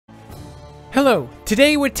Hello,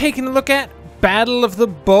 today we're taking a look at Battle of the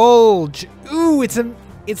Bulge. Ooh, it's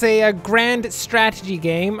a grand strategy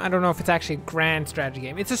game. I don't know if it's actually a grand strategy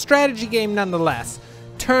game. It's a strategy game nonetheless.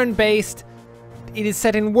 Turn-based. It is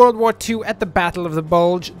set in World War II at the Battle of the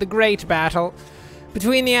Bulge, the great battle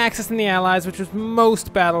between the Axis and the Allies, which was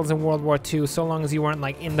most battles in World War II, so long as you weren't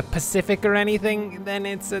like in the Pacific or anything, then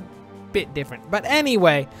it's a bit different. But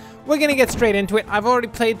anyway, we're gonna get straight into it. I've already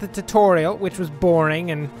played the tutorial, which was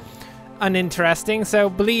boring and uninteresting,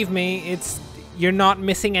 so believe me, you're not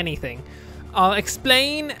missing anything. I'll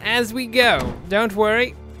explain as we go. Don't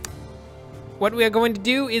worry. What we are going to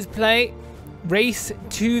do is play Race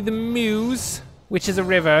to the Muse, which is a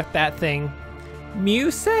river, that thing.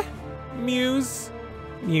 Muse? Muse?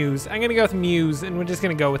 Muse. I'm gonna go with Muse, and we're just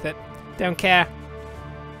gonna go with it. Don't care.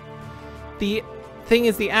 The thing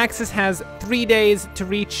is, the Axis has 3 days to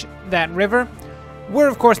reach that river. We're,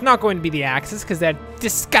 of course, not going to be the Axis, because they're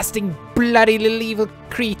disgusting, bloody little evil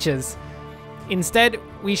creatures. Instead,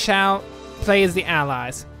 we shall play as the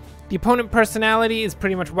Allies. The opponent personality is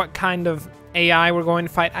pretty much what kind of AI we're going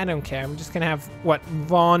to fight. I don't care. I'm just going to have, what,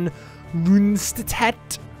 Von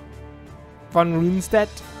Rundstedt? Von Rundstedt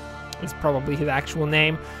is probably his actual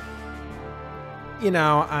name. You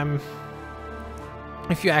know,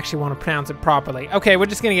 if you actually want to pronounce it properly. Okay, we're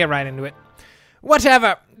just going to get right into it.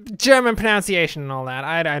 Whatever. German pronunciation and all that.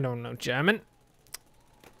 I don't know German.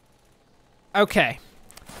 Okay.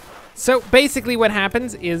 So basically what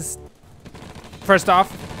happens is, first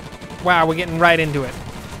off, wow, we're getting right into it.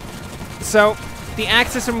 So the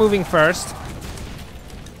Axis are moving first.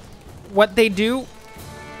 What they do,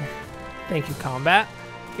 thank you, combat.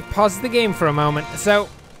 It pauses the game for a moment. So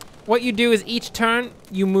what you do is each turn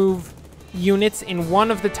you move units in one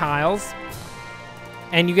of the tiles,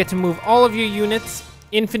 and you get to move all of your units.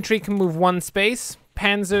 Infantry can move 1 space.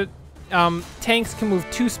 Panzer tanks can move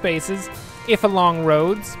 2 spaces if along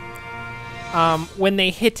roads. When they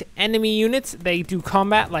hit enemy units, they do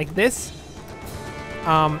combat like this,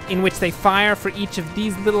 in which they fire for each of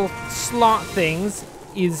these little slot things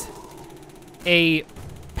is a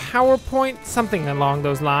power point, something along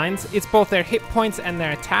those lines. It's both their hit points and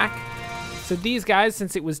their attack. So these guys,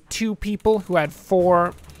 since it was 2 people who had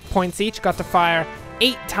 4 points each, got to fire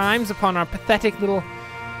 8 times upon our pathetic little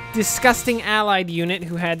disgusting allied unit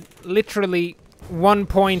who had literally 1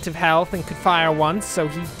 point of health and could fire once, so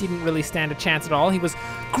he didn't really stand a chance at all. He was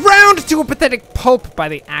ground to a pathetic pulp by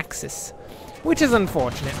the Axis, which is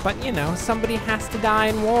unfortunate, but you know, somebody has to die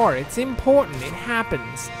in war. It's important, it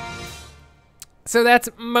happens. So that's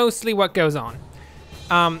mostly what goes on.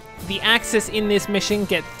 The Axis in this mission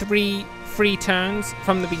get 3 free turns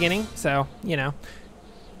from the beginning, so, you know,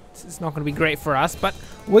 it's not going to be great for us, but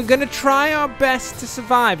we're going to try our best to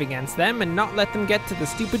survive against them and not let them get to the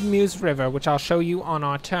stupid Muse River, which I'll show you on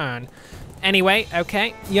our turn. Anyway,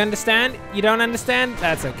 okay, you understand? You don't understand?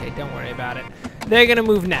 That's okay, don't worry about it. They're going to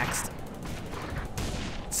move next.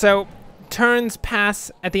 So, turns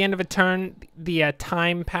pass. At the end of a turn, the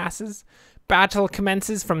time passes. Battle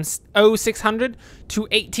commences from 0600 to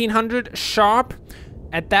 1800 sharp.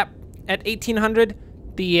 At 1800,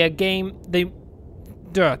 the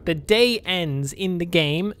day ends in the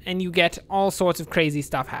game, and you get all sorts of crazy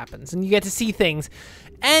stuff happens, and you get to see things.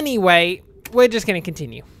 Anyway, we're just gonna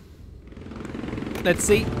continue. Let's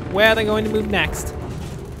see where they're going to move next.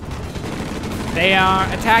 They are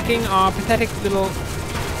attacking our pathetic little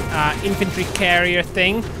infantry carrier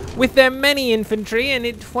thing with their many infantry, and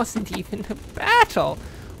it wasn't even a battle.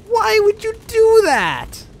 Why would you do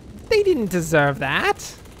that? They didn't deserve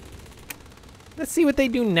that. Let's see what they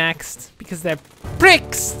do next, because they're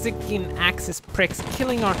pricks, sticking Axis pricks,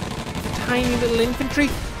 killing our tiny little infantry.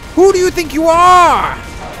 Who do you think you are?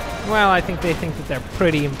 Well, I think they think that they're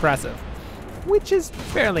pretty impressive, which is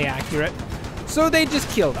fairly accurate. So they just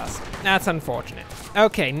killed us. That's unfortunate.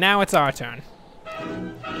 Okay, now it's our turn.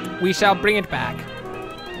 We shall bring it back.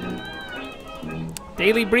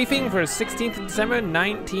 Daily briefing for 16th of December,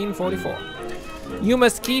 1944. You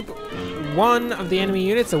must keep 1 of the enemy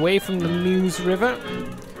units away from the Muse River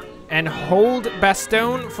and hold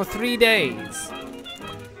Bastogne for 3 days.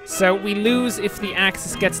 So we lose if the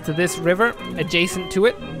Axis gets to this river adjacent to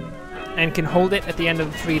it and can hold it at the end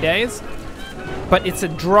of the 3 days. But it's a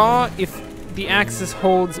draw if the Axis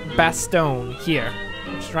holds Bastogne here,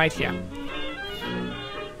 which is right here.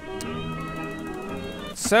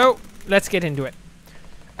 So let's get into it.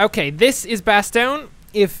 Okay, this is Bastogne.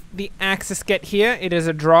 If the Axis get here, it is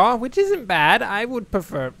a draw, which isn't bad. I would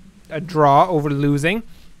prefer a draw over losing.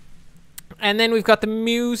 And then we've got the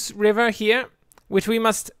Muse River here, which we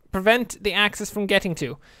must prevent the Axis from getting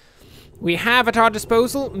to. We have at our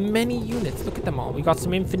disposal many units. Look at them all. We got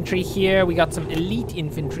some infantry here. We got some elite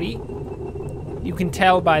infantry. You can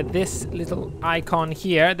tell by this little icon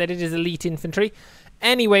here that it is elite infantry.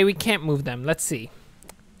 Anyway, we can't move them. Let's see.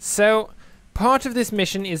 So, part of this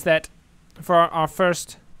mission is that for our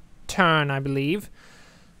first turn, I believe,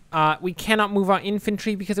 we cannot move our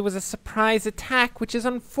infantry because it was a surprise attack, which is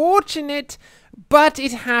unfortunate, but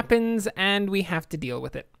it happens and we have to deal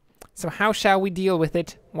with it. So how shall we deal with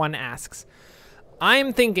it, one asks. I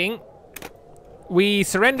am thinking we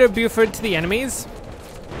surrender Buford to the enemies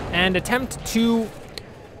and attempt to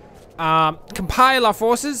compile our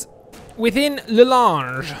forces within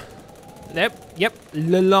Lelange. Yep,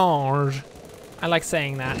 Lelange. I like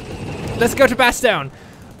saying that. Let's go to Bastogne.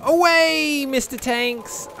 Away, Mr.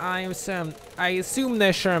 Tanks! I assume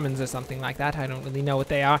they're Shermans or something like that. I don't really know what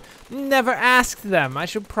they are. Never asked them. I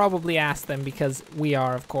should probably ask them because we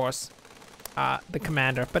are, of course, the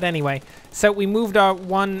commander. But anyway, so we moved our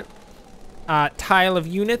one tile of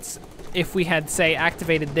units. If we had, say,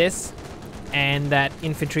 activated this and that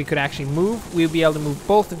infantry could actually move, we would be able to move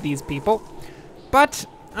both of these people. But,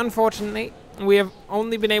 unfortunately, we have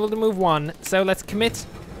only been able to move one. So let's commit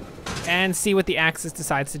and see what the Axis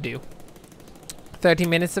decides to do. 30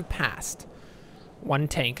 minutes have passed. One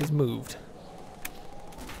tank has moved.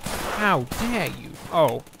 How dare you?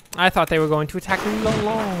 Oh, I thought they were going to attack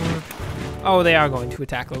Lelange. Oh, they are going to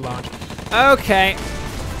attack Lelange. Okay.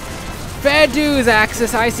 Fair dues,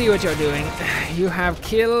 Axis. I see what you're doing. You have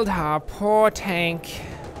killed our poor tank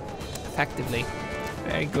effectively.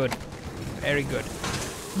 Very good. Very good.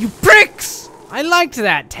 You pricks! I liked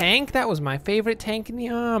that tank. That was my favorite tank in the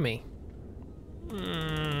army.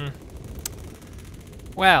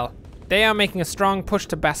 Well, they are making a strong push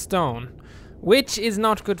to Bastogne, which is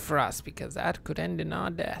not good for us because that could end in our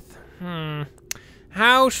death.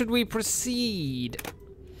 How should we proceed?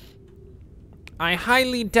 I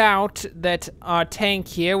highly doubt that our tank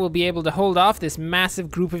here will be able to hold off this massive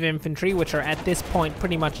group of infantry, which are at this point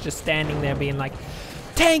pretty much just standing there being like,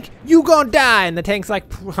 "Tank, you gonna die!" And the tank's like,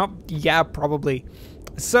 "Yeah, probably."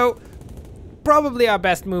 So, probably our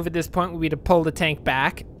best move at this point would be to pull the tank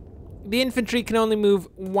back. The infantry can only move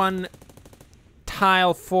one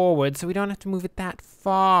tile forward, so we don't have to move it that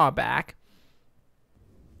far back.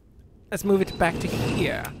 Let's move it back to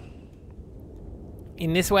here.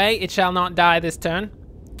 In this way, it shall not die this turn,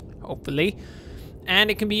 hopefully. And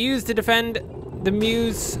it can be used to defend the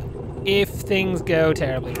Meuse if things go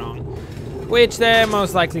terribly wrong. Which they're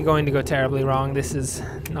most likely going to go terribly wrong. This is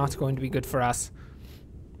not going to be good for us.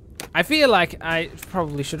 I feel like I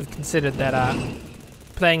probably should have considered that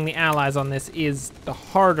playing the Allies on this is the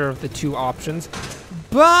harder of the two options.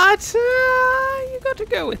 But you got to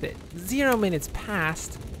go with it. 0 minutes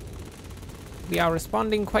passed. We are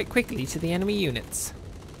responding quite quickly to the enemy units.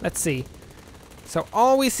 Let's see. So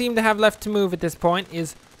all we seem to have left to move at this point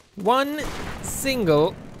is one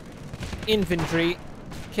single infantry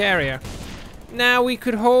carrier. Now we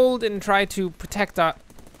could hold and try to protect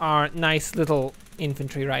our nice little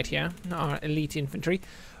infantry right here, our elite infantry.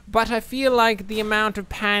 But I feel like the amount of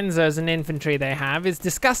panzers and infantry they have is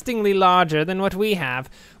disgustingly larger than what we have,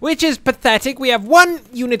 which is pathetic. We have one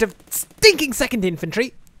unit of stinking second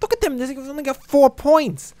infantry. Look at them, they've only got 4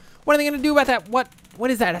 points. What are they gonna do about that? What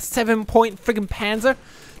is that, a 7-point friggin' panzer?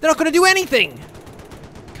 They're not gonna do anything.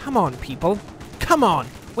 Come on, people, come on.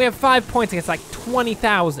 We have 5 points against like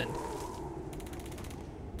 20,000.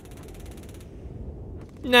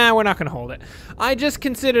 Nah, we're not gonna hold it. I just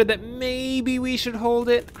considered that maybe we should hold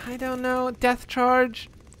it. I don't know, death charge?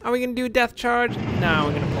 Are we gonna do death charge? No,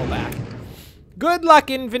 we're gonna pull back. Good luck,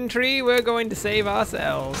 infantry, we're going to save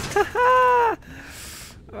ourselves. Haha!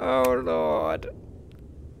 Oh, Lord.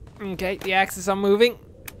 Okay, the Axis are moving.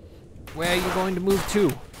 Where are you going to move to?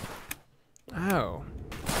 Oh.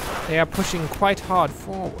 They are pushing quite hard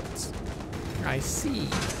forwards. I see.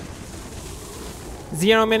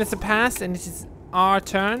 0 minutes have passed, and it is our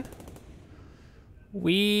turn.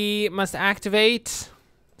 We must activate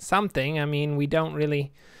something. I mean, we don't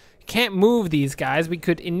really... can't move these guys. We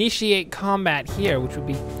could initiate combat here, which would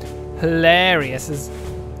be hilarious, as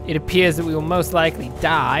it appears that we will most likely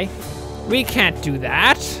die. We can't do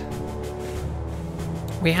that.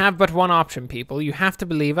 We have but one option, people. You have to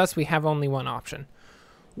believe us. We have only one option.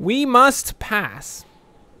 We must pass.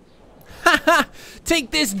 Haha! Take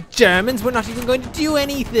this, Germans. We're not even going to do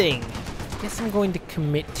anything. Guess I'm going to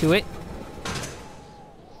commit to it.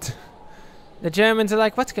 The Germans are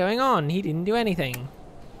like, what's going on? He didn't do anything.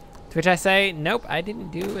 To which I say, nope, I didn't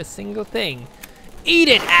do a single thing. Eat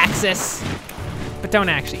it, Axis! But don't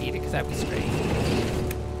actually eat it, because that'd be strange.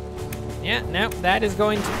 Yeah, no, that is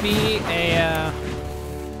going to be a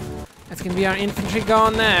That's gonna be our infantry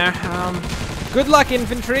gone there. Good luck,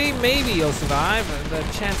 infantry. Maybe you'll survive. The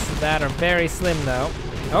chances of that are very slim, though.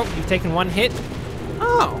 Oh, you've taken one hit.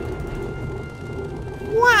 Oh.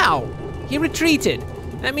 Wow. He retreated.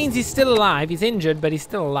 That means he's still alive. He's injured, but he's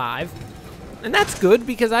still alive. And that's good,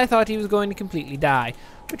 because I thought he was going to completely die,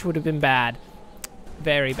 which would have been bad.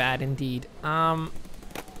 Very bad indeed. Can't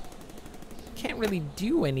really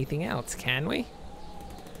do anything else, can we?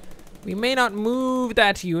 We may not move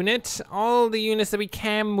that unit. All the units that we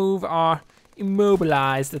can move are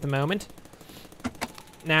immobilized at the moment.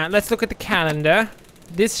 Now, let's look at the calendar.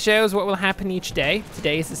 This shows what will happen each day.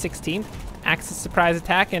 Today is the 16th. Axis surprise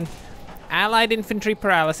attack and allied infantry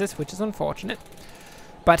paralysis, which is unfortunate.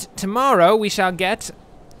 But tomorrow we shall get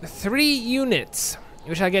 3 units.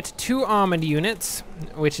 We shall get 2 armored units,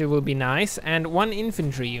 which will be nice, and 1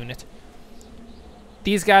 infantry unit.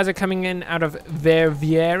 These guys are coming in out of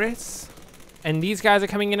Vervieres, and these guys are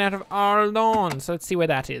coming in out of Arlon. So let's see where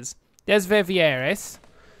that is. There's Vervieres,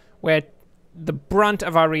 where the brunt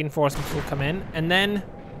of our reinforcements will come in, and then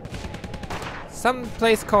some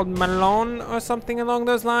place called Malon or something along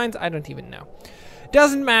those lines. I don't even know.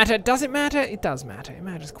 Doesn't matter. Does it matter? It does matter. It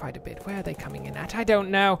matters quite a bit. Where are they coming in at? I don't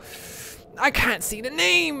know. I can't see the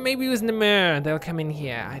name. Maybe it was Namur. They'll come in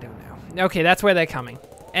here. I don't know. Okay, that's where they're coming.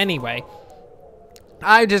 Anyway,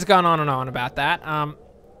 I've just gone on and on about that.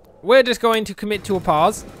 We're just going to commit to a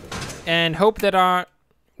pause and hope that our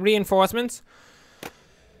reinforcements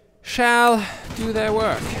shall do their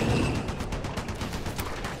work.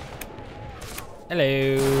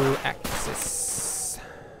 Hello, Axis.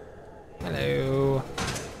 Hello.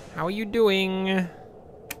 How are you doing?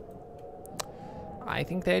 I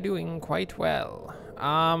think they're doing quite well.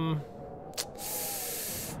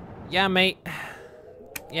 Yeah, mate.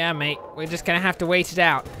 Yeah, mate. We're just gonna have to wait it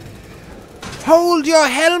out. Hold your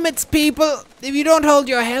helmets, people! If you don't hold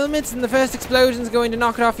your helmets, then the first explosion's going to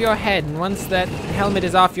knock it off your head. And once that helmet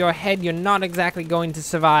is off your head, you're not exactly going to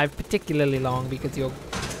survive particularly long, because you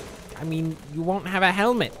won't have a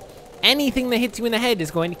helmet. Anything that hits you in the head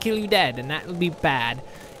is going to kill you dead, and that will be bad.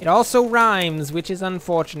 It also rhymes, which is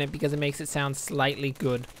unfortunate because it makes it sound slightly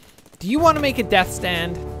good. Do you want to make a death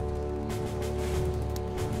stand?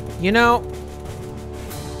 You know,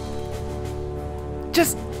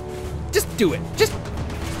 just do it. Just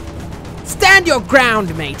stand your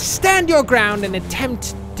ground, mate. Stand your ground and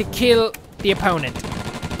attempt to kill the opponent.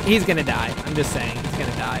 He's gonna die. I'm just saying, he's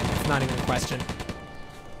gonna die. It's not even a question.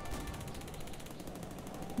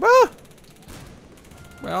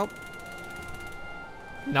 Well,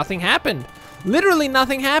 nothing happened. Literally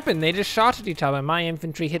nothing happened. They just shot at each other. My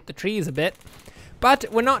infantry hit the trees a bit. But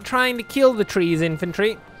we're not trying to kill the trees,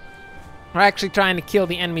 infantry. We're actually trying to kill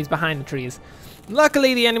the enemies behind the trees.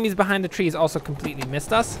 Luckily, the enemies behind the trees also completely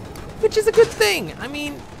missed us, which is a good thing. I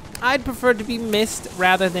mean, I'd prefer to be missed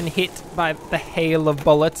rather than hit by the hail of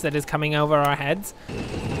bullets that is coming over our heads.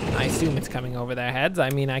 I assume it's coming over their heads. I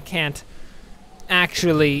mean, I can't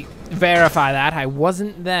actually verify that. I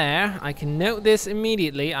wasn't there. I can note this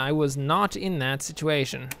immediately. I was not in that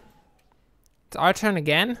situation. It's our turn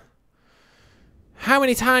again. How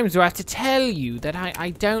many times do I have to tell you that I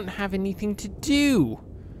don't have anything to do?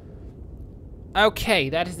 Okay,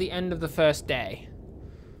 that is the end of the first day.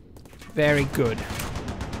 Very good.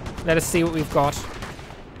 Let us see what we've got.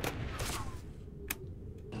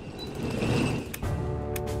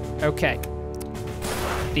 Okay.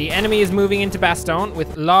 The enemy is moving into Bastogne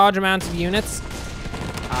with large amounts of units.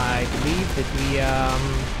 I believe that we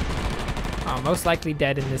are most likely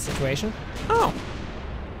dead in this situation. Oh.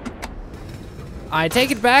 I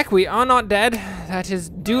take it back. We are not dead. That is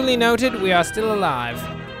duly noted. We are still alive.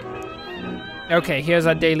 Okay, here's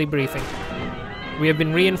our daily briefing. We have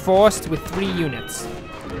been reinforced with 3 units.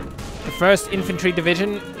 The 1st Infantry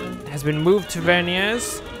Division has been moved to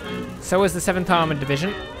Verniers. So is the 7th Armored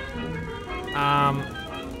Division.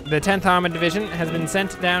 The 10th Armored Division has been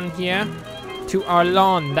sent down here to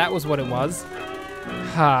Arlon. That was what it was.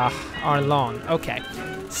 Arlon. Okay.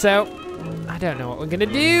 So, I don't know what we're gonna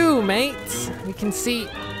do, mates. We can see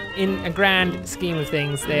in a grand scheme of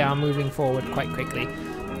things, they are moving forward quite quickly.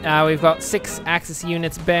 We've got 6 Axis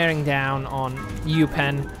units bearing down on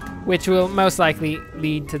Eupen, which will most likely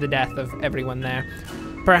lead to the death of everyone there.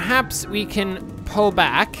 Perhaps we can pull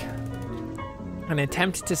back and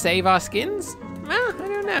attempt to save our skins? Well, I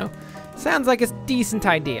don't know. Sounds like a decent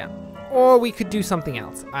idea. Or we could do something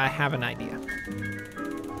else. I have an idea.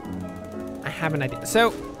 So,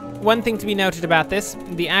 one thing to be noted about this,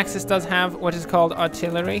 the Axis does have what is called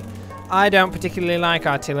artillery. I don't particularly like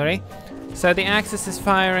artillery. So the Axis is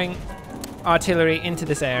firing artillery into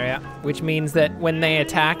this area, which means that when they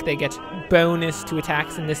attack, they get bonus to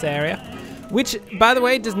attacks in this area, which, by the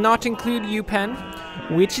way, does not include UPenn,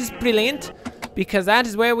 which is brilliant, because that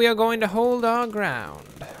is where we are going to hold our ground,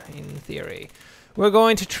 in theory. We're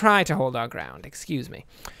going to try to hold our ground, excuse me.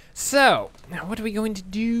 So, now what are we going to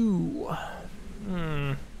do?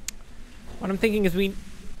 What I'm thinking is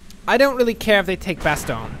I don't really care if they take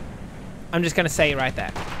Bastogne. I'm just going to say it right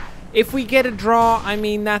there. If we get a draw, I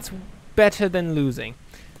mean, that's better than losing.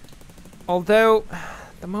 Although,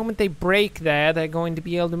 the moment they break there, they're going to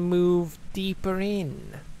be able to move deeper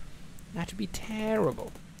in. That would be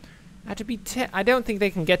terrible. That would be I don't think they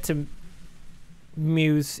can get to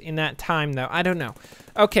Muse in that time, though. I don't know.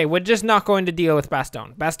 Okay, we're just not going to deal with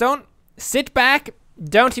Bastogne. Bastogne, sit back.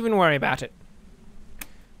 Don't even worry about it.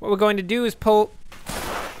 What we're going to do is pull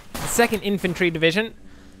the 2nd Infantry Division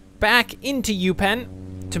back into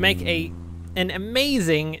UPenn to make an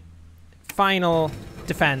amazing final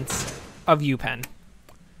defense of UPenn.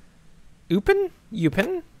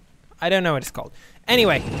 UPenn? I don't know what it's called.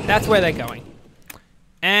 Anyway, that's where they're going.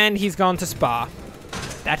 And he's gone to Spa.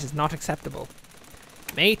 That is not acceptable.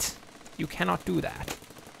 Mate, you cannot do that.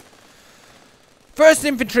 1st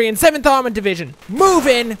Infantry and 7th Armored Division, move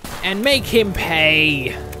in and make him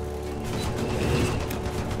pay.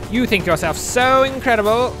 You think yourself so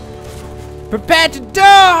incredible. Prepare to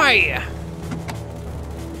die!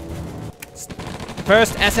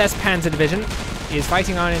 1st SS Panzer Division is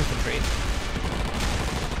fighting our infantry.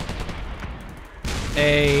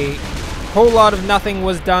 A whole lot of nothing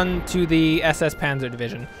was done to the SS Panzer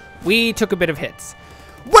Division. We took a bit of hits.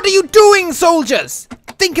 What are you doing, soldiers?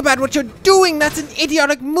 Think about what you're doing. That's an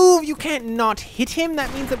idiotic move. You can't not hit him.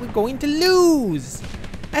 That means that we're going to lose.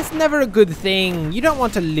 That's never a good thing. You don't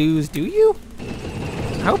want to lose, do you?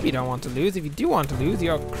 I hope you don't want to lose. If you do want to lose,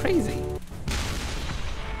 you're crazy.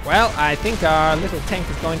 Well, I think our little tank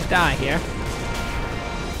is going to die here.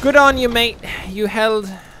 Good on you, mate. You held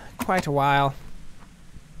quite a while.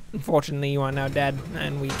 Unfortunately, you are now dead,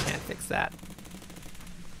 and we can't fix that.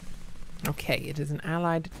 Okay, it is an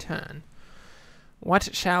allied turn.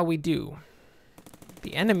 What shall we do?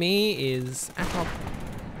 The enemy is at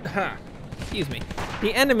our... excuse me.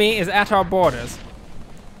 The enemy is at our borders.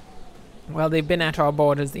 Well, they've been at our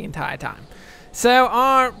borders the entire time. So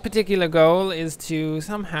our particular goal is to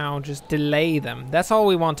somehow just delay them. That's all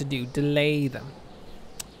we want to do, delay them.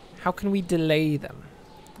 How can we delay them?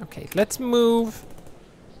 Okay, let's move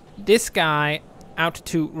this guy out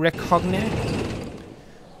to Recogne.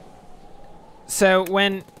 So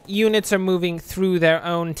when units are moving through their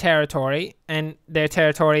own territory, and their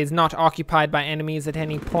territory is not occupied by enemies at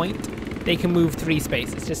any point, they can move 3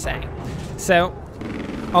 spaces, just saying. So,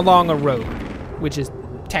 along a road, which is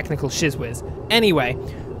technical shizwiz. Anyway,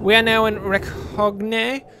 we are now in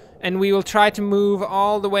Recogne, and we will try to move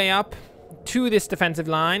all the way up to this defensive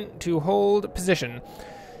line to hold position.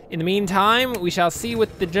 In the meantime, we shall see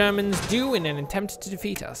what the Germans do in an attempt to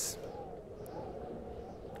defeat us.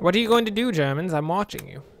 What are you going to do, Germans? I'm watching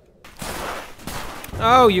you.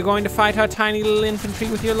 Oh, you're going to fight our tiny little infantry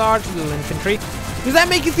with your large little infantry. Does that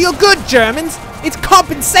make you feel good, Germans? It's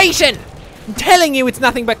compensation! I'm telling you, it's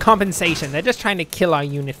nothing but compensation. They're just trying to kill our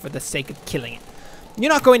unit for the sake of killing it.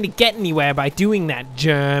 You're not going to get anywhere by doing that,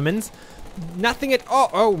 Germans. Nothing at all.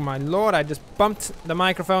 Oh, my lord, I just bumped the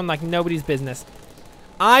microphone like nobody's business.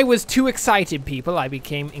 I was too excited, people. I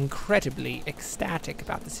became incredibly ecstatic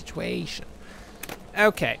about the situation.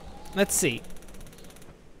 Okay, let's see.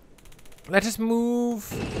 Let us move.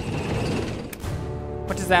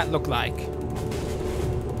 What does that look like?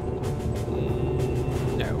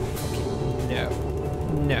 No. Okay. No.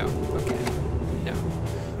 No. Okay. No.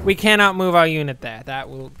 We cannot move our unit there. That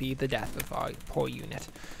will be the death of our poor unit.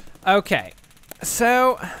 Okay.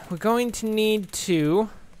 So, we're going to need to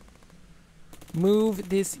move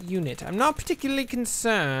this unit. I'm not particularly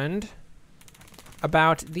concerned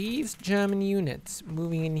about these German units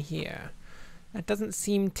moving in here. That doesn't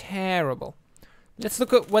seem terrible. Let's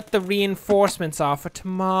look at what the reinforcements are for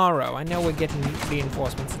tomorrow. I know we're getting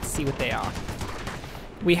reinforcements. Let's see what they are.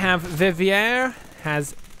 We have Viviers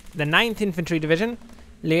has the 9th Infantry Division.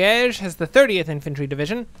 Liège has the 30th Infantry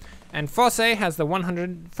Division. And Fosse has the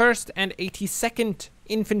 101st and 82nd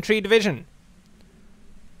Infantry Division.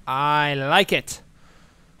 I like it.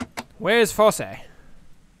 Where's Fosse?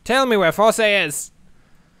 Tell me where Fosse is.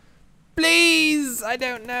 Please! I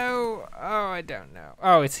don't know. Oh, I don't know.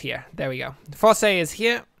 Oh, it's here. There we go. Fosse is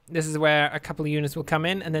here. This is where a couple of units will come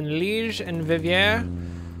in. And then Liège and Viviers.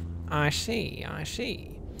 I see. I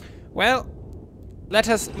see. Well, let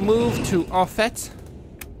us move to Offet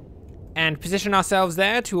and position ourselves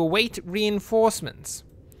there to await reinforcements.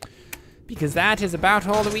 Because that is about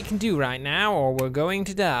all that we can do right now, or we're going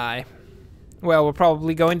to die. Well, we're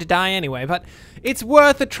probably going to die anyway, but it's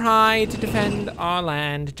worth a try to defend our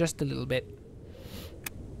land just a little bit.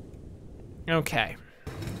 Okay.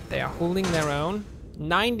 They are holding their own.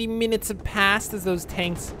 90 minutes have passed as those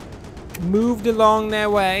tanks moved along their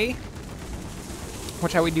way.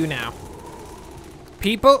 What shall we do now?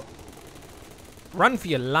 People, run for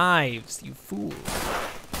your lives, you fools.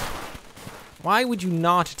 Why would you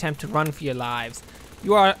not attempt to run for your lives?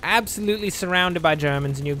 You are absolutely surrounded by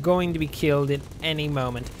Germans and you're going to be killed at any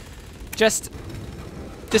moment. Just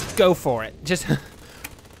go for it. Just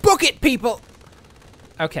book it, people!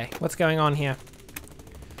 Okay, what's going on here?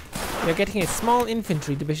 We're getting a small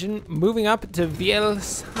infantry division moving up to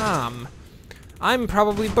Bielsheim. I'm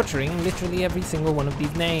probably butchering literally every single one of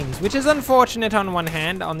these names, which is unfortunate on one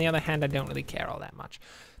hand. On the other hand, I don't really care all that much.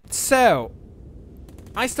 So,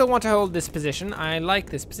 I still want to hold this position. I like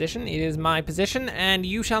this position. It is my position, and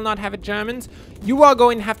you shall not have it, Germans. You are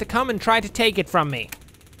going to have to come and try to take it from me.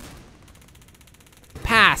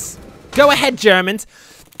 Pass. Go ahead, Germans.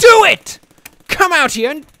 Do it! Come out here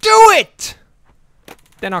and do it!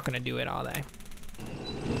 They're not going to do it, are they?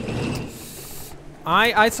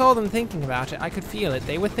 I saw them thinking about it. I could feel it.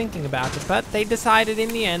 They were thinking about it, but they decided in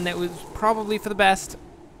the end that it was probably for the best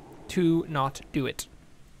to not do it.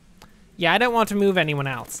 Yeah, I don't want to move anyone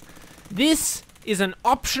else. This is an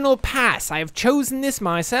optional pass. I have chosen this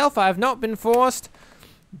myself. I have not been forced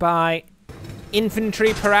by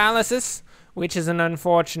infantry paralysis, which is an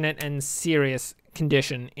unfortunate and serious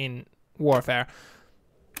condition in warfare.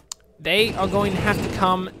 They are going to have to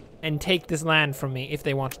come and take this land from me if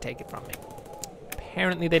they want to take it from me.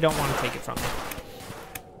 Apparently they don't want to take it from me.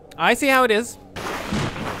 I see how it is.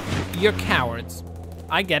 You're cowards.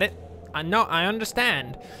 I get it. I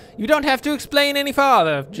understand. You don't have to explain any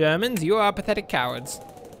farther, Germans. You are pathetic cowards.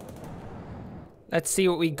 Let's see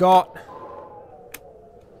what we got.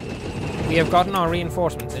 We have gotten our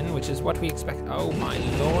reinforcements in, which is what we expect. Oh my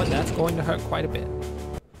lord, that's going to hurt quite a bit.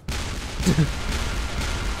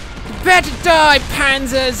 Better die,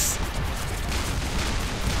 panzers!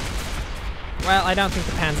 Well, I don't think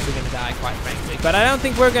the panzers are going to die, quite frankly. But I don't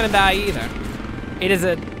think we're going to die either. It is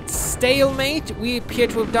a stalemate. We appear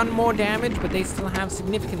to have done more damage, but they still have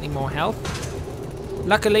significantly more health.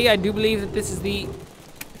 Luckily, I do believe that this is the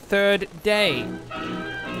third day.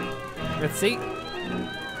 Let's see.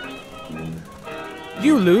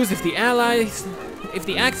 You lose if the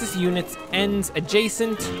Axis units ends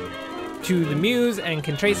adjacent to the Muse and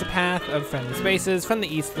can trace a path of friendly spaces from the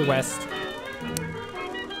east to the west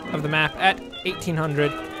of the map at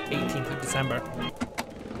 1800, 18th of December.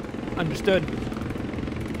 Understood.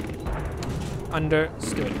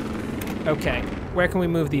 Understood. Okay, where can we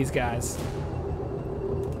move these guys?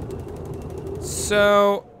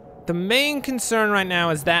 So, the main concern right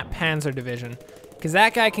now is that Panzer division, because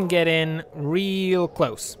that guy can get in real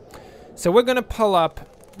close. So we're gonna pull up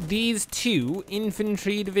these two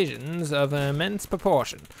infantry divisions of immense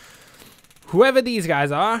proportion. Whoever these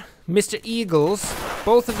guys are, Mr. Eagles,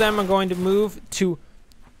 both of them are going to move to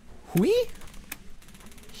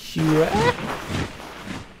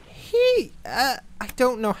I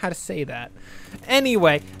don't know how to say that.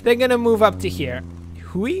 Anyway, they're gonna move up to here.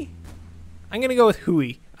 Hui? I'm gonna go with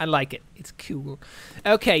Hui. I like it. It's cool.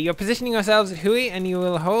 Okay, you're positioning yourselves at Hui, and you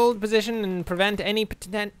will hold position and prevent any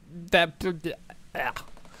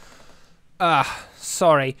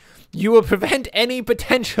sorry. You will prevent any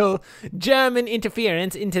potential German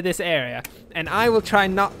interference into this area, and I will try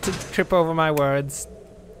not to trip over my words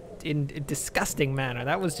in a disgusting manner.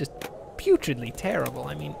 That was just putridly terrible.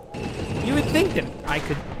 I mean, you would think that I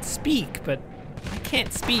could speak, but I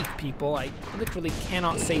can't speak, people. I literally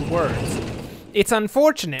cannot say words. It's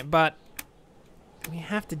unfortunate, but we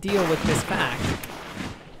have to deal with this fact.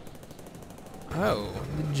 Oh,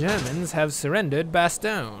 the Germans have surrendered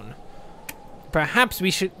Bastogne. Perhaps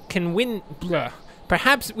we can win.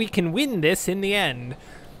 Perhaps we can win this in the end.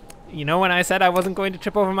 You know when I said I wasn't going to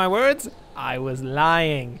trip over my words? I was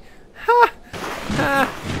lying. Ha! Ha!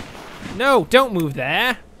 No, don't move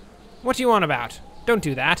there. What do you want about? Don't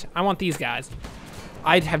do that. I want these guys.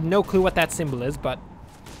 I have no clue what that symbol is, but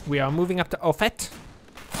we are moving up to Offet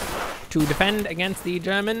to defend against the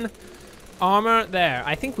German armor there.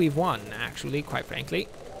 I think we've won, actually, quite frankly.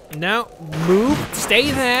 No, move.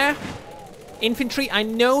 Stay there. Infantry, I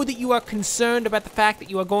know that you are concerned about the fact that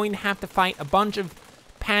you are going to have to fight a bunch of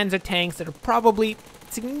panzer tanks that are probably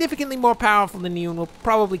significantly more powerful than you and will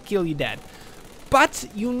probably kill you dead. But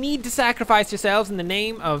you need to sacrifice yourselves in the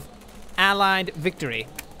name of Allied victory.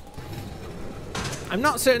 I'm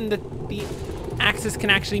not certain that the Axis can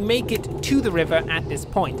actually make it to the river at this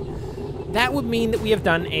point. that would mean that we have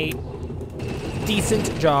done a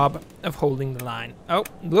decent job of holding the line. Oh,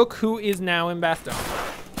 look who is now in Baston.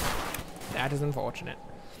 That is unfortunate.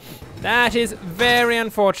 That is very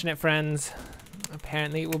unfortunate, friends.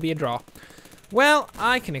 Apparently it will be a draw. Well,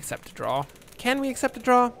 I can accept a draw. Can we accept a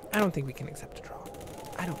draw? I don't think we can accept a draw.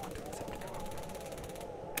 I don't want to accept a draw.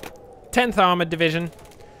 10th Armored Division.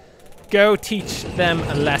 Go teach them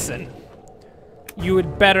a lesson. You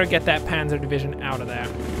would better get that Panzer Division out of there.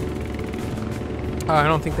 Oh, I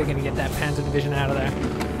don't think they're gonna get that Panzer Division out of there.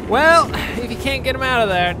 Well, if you can't get them out of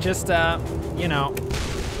there, just, you know.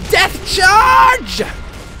 Death charge!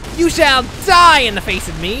 You shall die in the face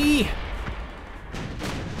of me!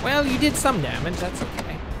 Well, you did some damage, that's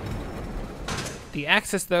okay. The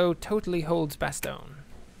Axis, though, totally holds Bastogne.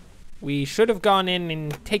 We should have gone in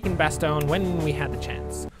and taken Bastogne when we had the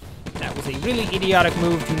chance. That was a really idiotic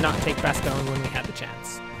move to not take Bastogne when we had the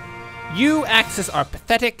chance. You, Axis, are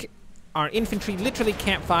pathetic. Our infantry literally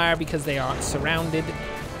can't fire because they are surrounded.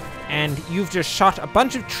 And you've just shot a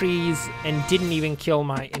bunch of trees and didn't even kill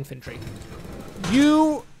my infantry.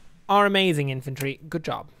 You are amazing, infantry. Good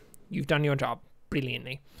job. You've done your job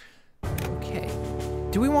brilliantly. Okay.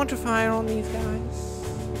 Do we want to fire on these guys?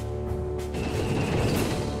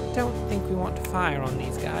 Don't think we want to fire on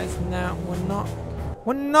these guys. No, we're not.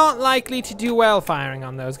 We're not likely to do well firing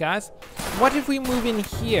on those guys. What if we move in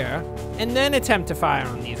here and then attempt to fire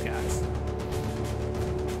on these guys?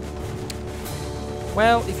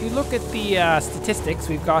 Well, if you look at the statistics,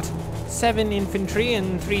 we've got 7 infantry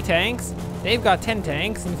and 3 tanks. They've got 10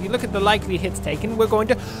 tanks, and if you look at the likely hits taken, we're going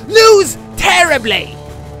to lose terribly!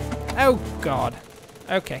 Oh, God.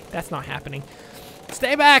 Okay, that's not happening.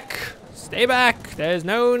 Stay back! Stay back! There's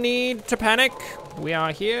no need to panic. We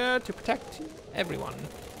are here to protect everyone.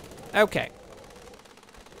 Okay.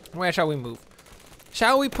 Where shall we move?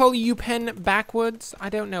 Shall we pull UPenn backwards? I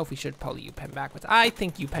don't know if we should pull UPenn backwards. I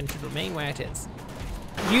think UPenn should remain where it is.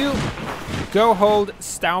 You go hold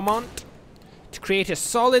Staumont to create a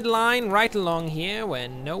solid line right along here where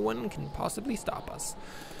no one can possibly stop us.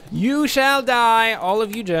 You shall die, all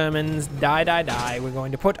of you Germans. Die, die, die. We're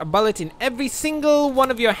going to put a bullet in every single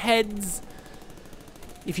one of your heads.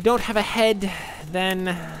 If you don't have a head, then,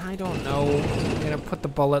 I don't know. I'm gonna put the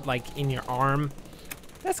bullet, like, in your arm.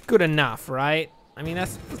 That's good enough, right? I mean,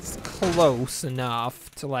 that's close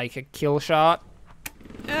enough to, like, a kill shot.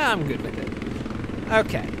 Yeah, I'm good with it.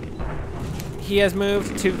 Okay. He has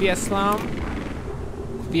moved to Vieslam.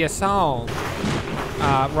 Viesal.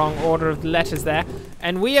 Wrong order of the letters there.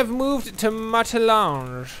 And we have moved to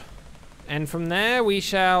Martelange. And from there, we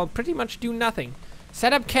shall pretty much do nothing.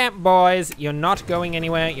 Set up camp, boys. You're not going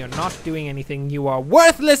anywhere. You're not doing anything. You are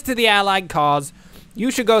worthless to the Allied cause. You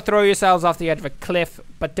should go throw yourselves off the edge of a cliff,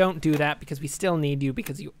 but don't do that because we still need you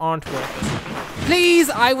because you aren't worthless. Please,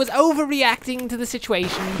 I was overreacting to the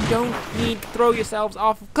situation. You don't need to throw yourselves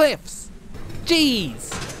off of cliffs.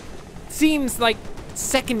 Jeez. Seems like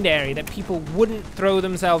secondary that people wouldn't throw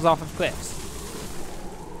themselves off of cliffs.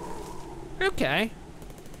 Okay.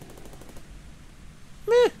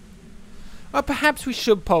 Meh. Or perhaps we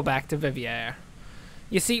should pull back to Viviers.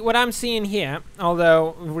 You see, what I'm seeing here,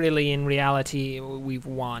 although really in reality we've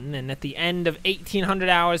won, and at the end of 1800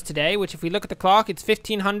 hours today, which if we look at the clock, it's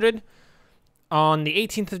 1500 on the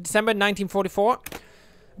 18th of December, 1944.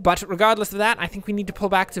 But regardless of that, I think we need to pull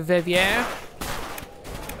back to Viviers.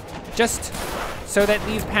 Just so that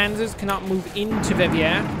these panzers cannot move into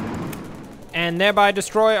Viviers and thereby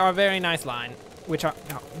destroy our very nice line. Which are,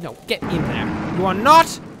 no, get in there. You are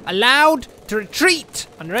not allowed to retreat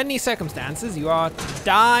under any circumstances. You are to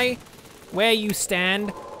die where you stand,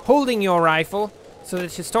 holding your rifle, so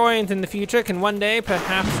that historians in the future can one day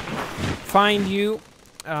perhaps find you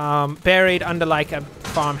buried under like a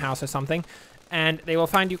farmhouse or something, and they will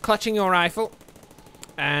find you clutching your rifle,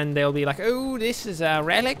 and they'll be like, oh, this is a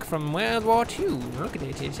relic from World War II. Look at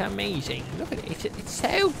it, it's amazing. Look at it, it's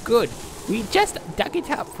so good. We just dug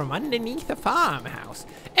it up from underneath a farmhouse.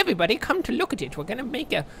 Everybody come to look at it. We're gonna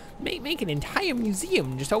make an entire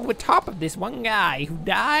museum just over top of this one guy who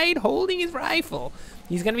died holding his rifle.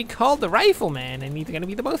 He's gonna be called the Rifleman, and he's gonna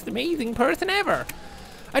be the most amazing person ever.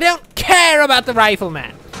 I don't care about the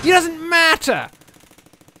Rifleman. He doesn't matter.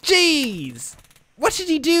 Jeez. What did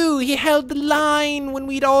he do? He held the line when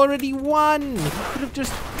we'd already won. He could have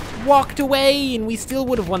just walked away and we still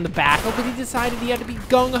would have won the battle, but he decided he had to be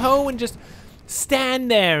gung-ho and just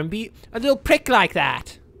stand there and be a little prick like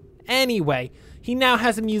that. Anyway, he now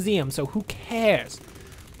has a museum, so who cares?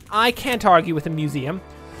 I can't argue with a museum.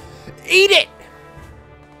 Eat it!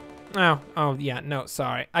 Oh yeah, no,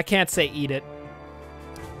 sorry. I can't say eat it.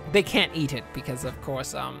 They can't eat it because, of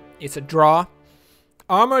course, it's a draw.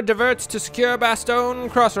 Armor diverts to secure Bastogne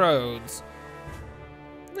Crossroads.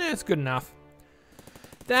 It's good enough.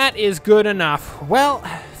 That is good enough. Well,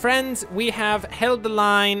 friends, we have held the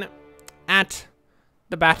line at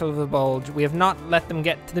the Battle of the Bulge. We have not let them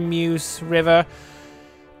get to the Meuse River.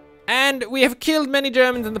 And we have killed many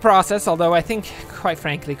Germans in the process, although I think, quite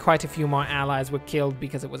frankly, quite a few more allies were killed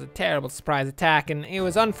because it was a terrible surprise attack, and it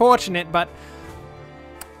was unfortunate, but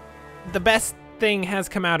the best thing has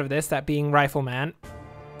come out of this, that being Rifleman.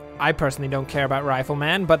 I personally don't care about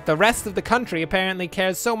Rifleman, but the rest of the country apparently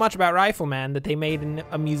cares so much about Rifleman that they made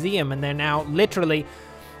a museum, and they're now literally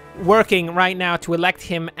working right now to elect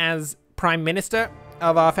him as Prime Minister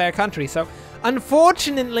of our fair country. So,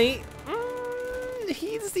 unfortunately,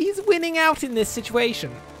 he's winning out in this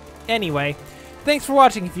situation. Anyway, thanks for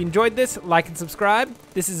watching. If you enjoyed this, like and subscribe.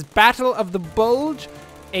 This is Battle of the Bulge,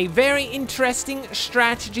 a very interesting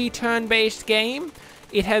strategy turn-based game.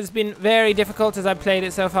 It has been very difficult as I've played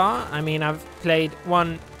it so far. I mean, I've played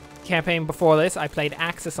one campaign before this. I played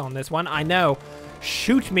Axis on this one. I know,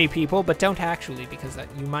 shoot me, people, but don't actually, because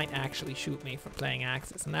you might actually shoot me for playing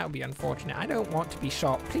Axis, and that would be unfortunate. I don't want to be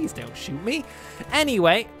shot. Please don't shoot me.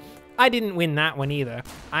 Anyway, I didn't win that one either.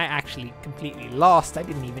 I actually completely lost. I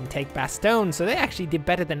didn't even take Bastogne, so they actually did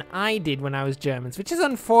better than I did when I was Germans, which is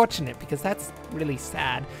unfortunate because that's really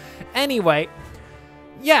sad. Anyway,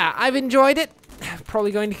 yeah, I've enjoyed it. Probably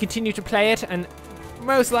going to continue to play it, and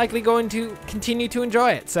most likely going to continue to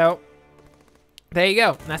enjoy it. So, there you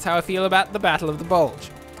go. That's how I feel about the Battle of the Bulge.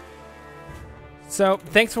 So,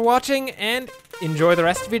 thanks for watching, and enjoy the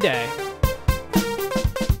rest of your day.